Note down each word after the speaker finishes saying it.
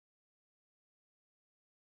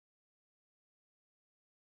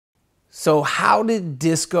So how did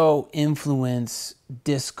disco influence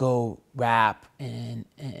disco rap in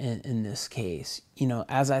this case? You know,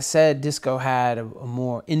 as I said, disco had a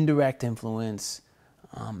more indirect influence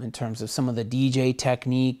in terms of some of the DJ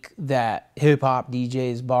technique that hip-hop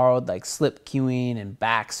DJs borrowed, like slip cueing and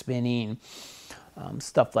backspinning,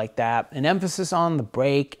 stuff like that. An emphasis on the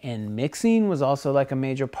break and mixing was also like a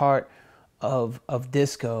major part of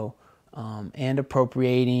disco. And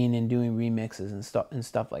appropriating and doing remixes and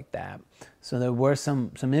stuff like that. So there were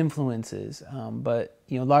some influences, but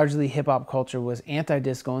you know, largely hip hop culture was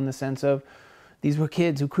anti-disco in the sense of these were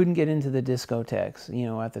kids who couldn't get into the discotheques, you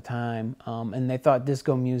know, at the time, and they thought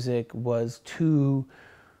disco music was too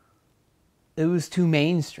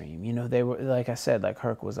mainstream. You know, they were, like I said, like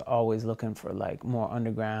Herc was always looking for like more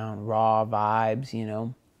underground, raw vibes, you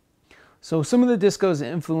know. So some of the disco's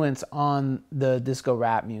influence on the disco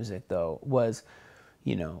rap music, though, was,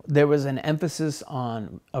 you know, there was an emphasis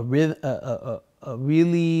on a really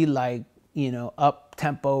like, you know,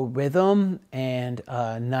 up-tempo rhythm and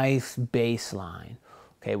a nice bass line,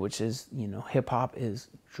 okay, which is, you know, hip-hop is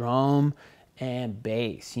drum and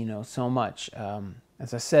bass, you know, so much.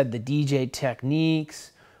 As I said, the DJ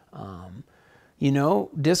techniques, you know,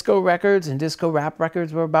 disco records and disco rap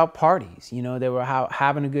records were about parties. You know, they were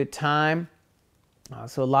having a good time.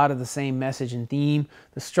 So a lot of the same message and theme.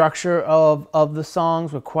 The structure of the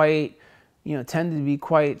songs were quite, you know, tended to be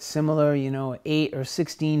quite similar. You know, 8 or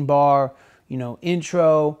 16 bar, you know,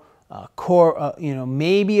 intro, you know,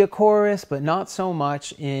 maybe a chorus, but not so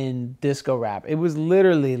much in disco rap. It was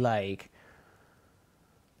literally like,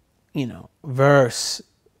 you know, verse,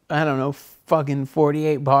 I don't know, fucking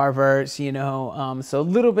 48 bar verse, you know, so a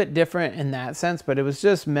little bit different in that sense, but it was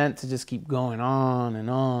just meant to just keep going on and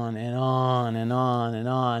on and on and on and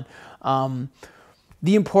on.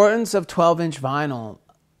 The importance of 12-inch vinyl.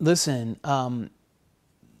 Listen,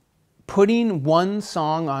 putting one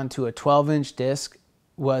song onto a 12-inch disc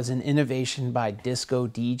was an innovation by disco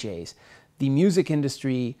DJs. The music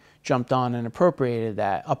industry jumped on and appropriated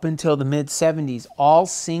that. Up until the mid-70s, all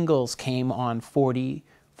singles came on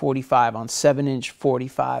 45 on 7-inch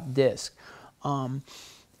 45 disc,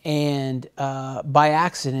 and by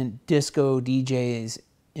accident, disco DJs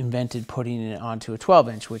invented putting it onto a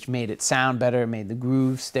 12-inch, which made it sound better, made the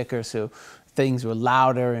groove sticker, so things were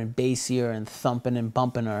louder and bassier and thumping and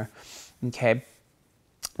bumping. Okay,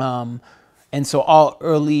 and so all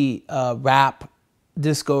early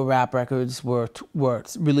disco rap records were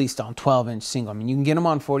released on 12-inch single. I mean, you can get them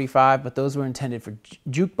on 45, but those were intended for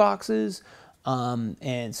jukeboxes.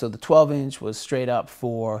 And so the 12-inch was straight up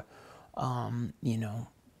for, you know,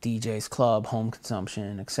 DJ's club, home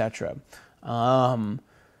consumption, etc.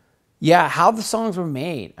 Yeah, how the songs were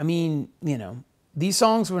made. I mean, you know, these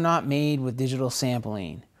songs were not made with digital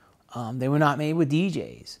sampling. They were not made with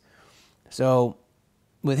DJs. So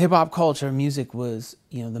with hip hop culture, music was,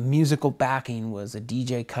 you know, the musical backing was a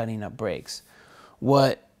DJ cutting up breaks.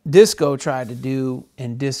 What disco tried to do,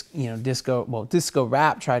 and disco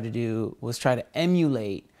rap tried to do, was try to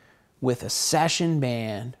emulate with a session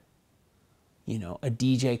band, you know, a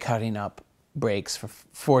DJ cutting up breaks for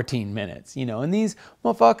 14 minutes, you know, and these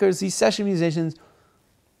motherfuckers, these session musicians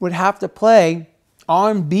would have to play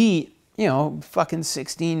on beat, you know, fucking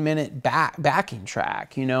 16-minute backing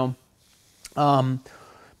track, you know.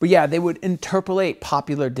 But yeah, they would interpolate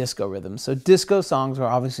popular disco rhythms. So disco songs were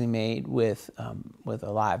obviously made with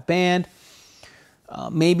a live band.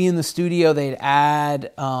 Maybe in the studio they'd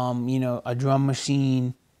add, you know, a drum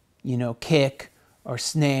machine, you know, kick or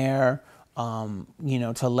snare, you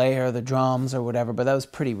know, to layer the drums or whatever. But that was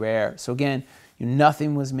pretty rare. So again, you know,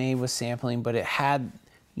 nothing was made with sampling, but it had,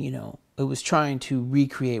 you know, it was trying to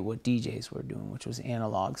recreate what DJs were doing, which was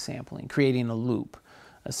analog sampling, creating a loop,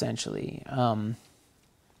 essentially.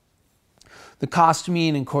 The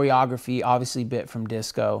costuming and choreography obviously bit from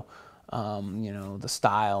disco, you know, the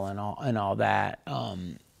style and all that.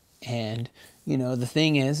 And, you know, the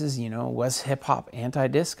thing is, you know, was hip hop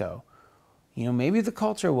anti-disco? You know, maybe the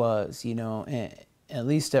culture was, you know, at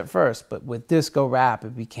least at first, but with disco rap,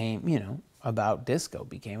 it became, you know, about disco,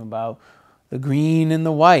 became about the green and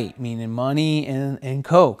the white, meaning money and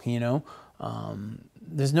coke, you know.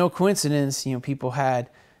 There's no coincidence, you know, people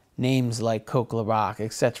had names like Coke La Rock,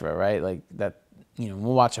 etc., right? Like that, you know,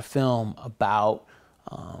 we'll watch a film about,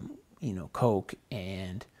 you know, coke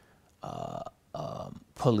and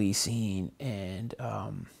policing and,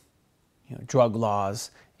 you know, drug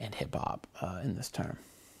laws and hip hop in this term.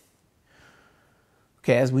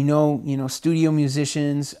 Okay, as we know, you know, studio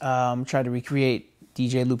musicians try to recreate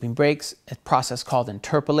DJ looping breaks, a process called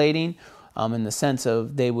interpolating, in the sense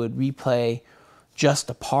of they would replay just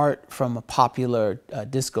apart from a popular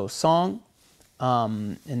disco song.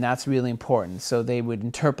 And that's really important. So they would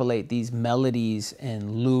interpolate these melodies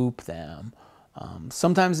and loop them.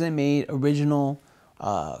 Sometimes they made original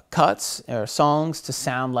cuts or songs to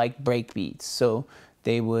sound like breakbeats. So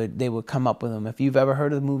they would come up with them. If you've ever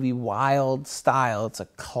heard of the movie Wild Style, it's a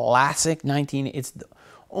classic it's the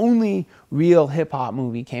only real hip hop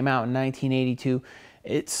movie, came out in 1982.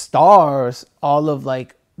 It stars all of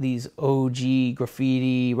like these OG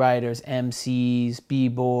graffiti writers, MCs,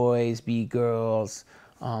 B-boys, B-girls,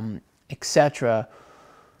 etc.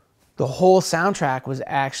 The whole soundtrack was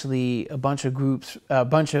actually a bunch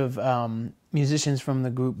of musicians from the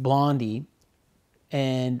group Blondie,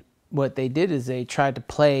 and what they did is they tried to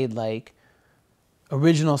play like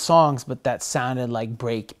original songs, but that sounded like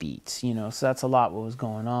break beats, you know. So that's a lot what was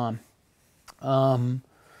going on.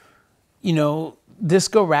 You know,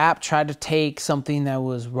 disco rap tried to take something that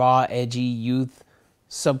was raw, edgy, youth,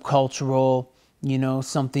 subcultural, you know,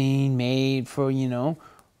 something made for, you know,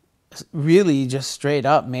 really just straight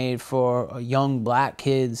up made for young black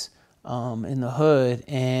kids in the hood.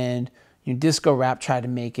 And you know, disco rap tried to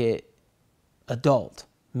make it adult,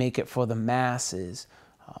 make it for the masses,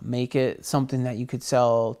 make it something that you could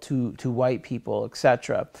sell to white people,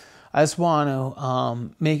 etc. I just want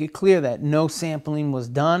to make it clear that no sampling was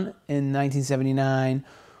done in 1979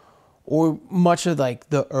 or much of like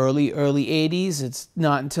the early 80s. It's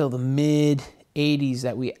not until the mid 80s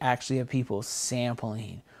that we actually have people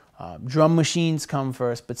sampling. Drum machines come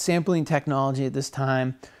first, but sampling technology at this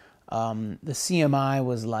time, the CMI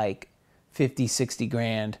was like 50, 60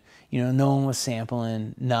 grand. You know, no one was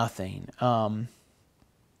sampling, nothing.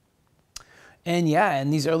 And yeah,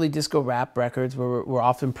 and these early disco rap records were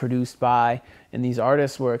often produced by, and these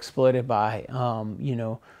artists were exploited by, you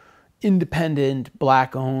know, independent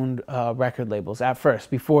black-owned record labels at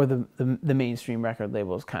first, before the mainstream record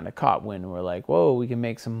labels kind of caught wind and were like, whoa, we can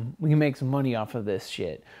make some money off of this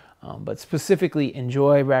shit. But specifically,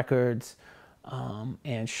 Enjoy Records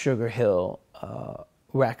and Sugar Hill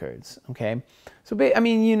Records. Okay, so I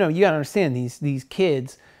mean, you know, you gotta understand these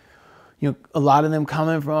kids. You know, a lot of them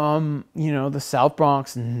coming from, you know, the South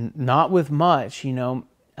Bronx, not with much, you know.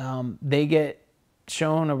 They get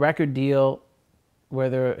shown a record deal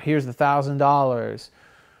where here's the $1,000,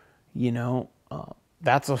 you know.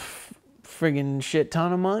 That's a friggin' shit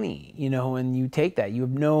ton of money, you know, and you take that. You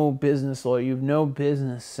have no business lawyer, you have no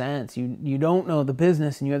business sense. You don't know the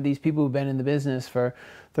business, and you have these people who've been in the business for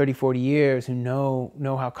 30, 40 years who know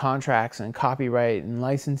how contracts and copyright and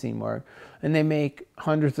licensing work, and they make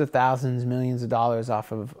hundreds of thousands, millions of dollars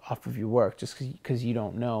off of your work just because you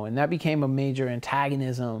don't know. And that became a major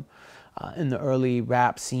antagonism in the early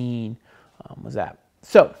rap scene. Was that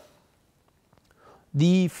so?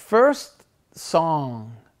 The first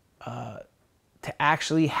song to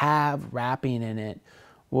actually have rapping in it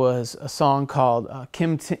was a song called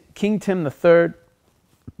King Tim the Third,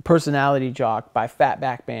 Personality Jock by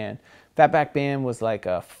Fatback Band. Fatback Band was like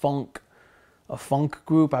a funk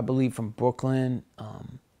group, I believe, from Brooklyn,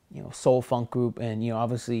 you know, soul funk group. And, you know,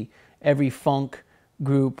 obviously every funk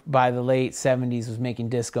group by the late 70s was making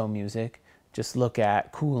disco music. Just look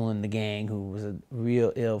at Kool and the Gang, who was a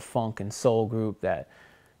real ill funk and soul group that,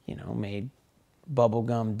 you know, made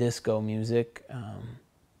bubblegum disco music,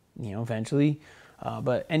 you know, eventually.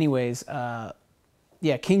 But anyways,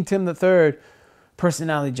 yeah, King Tim the Third,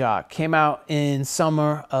 Personality Jock, came out in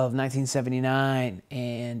summer of 1979,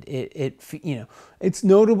 and it you know, it's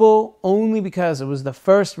notable only because it was the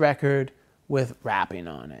first record with rapping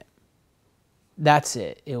on it. That's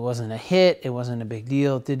it. It wasn't a hit. It wasn't a big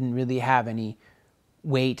deal. It didn't really have any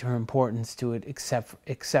weight or importance to it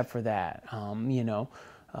except for that, you know.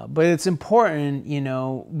 But it's important, you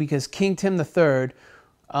know, because King Tim the Third,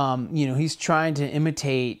 you know, he's trying to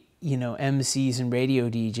imitate, you know, MCs and radio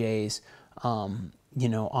DJs, you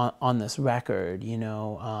know, on this record, you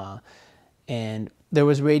know, and there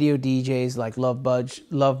was radio DJs like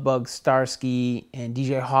Lovebug Starsky and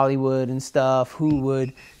DJ Hollywood and stuff who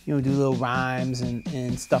would, you know, do little rhymes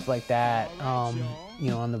and stuff like that, you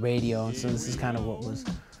know, on the radio. And so this is kind of what was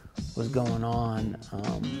going on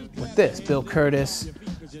with this. Bill Curtis,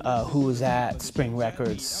 who was at Spring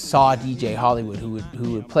Records, saw DJ Hollywood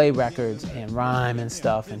who would play records and rhyme and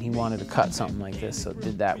stuff, and he wanted to cut something like this, so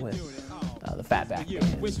did that with the Fatback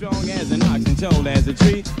Band. We're strong as an ox and tall as a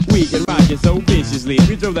tree. We can rock it so viciously.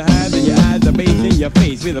 We throw the highs in your eyes, the bass in your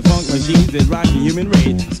face. We're the funk machines that rock the human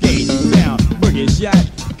race. Skate down, boogie shot.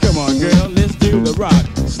 Come on, girl, let's do the rock.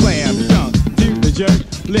 Slam, dunk, do the jerk.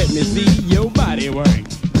 Let me see your body work.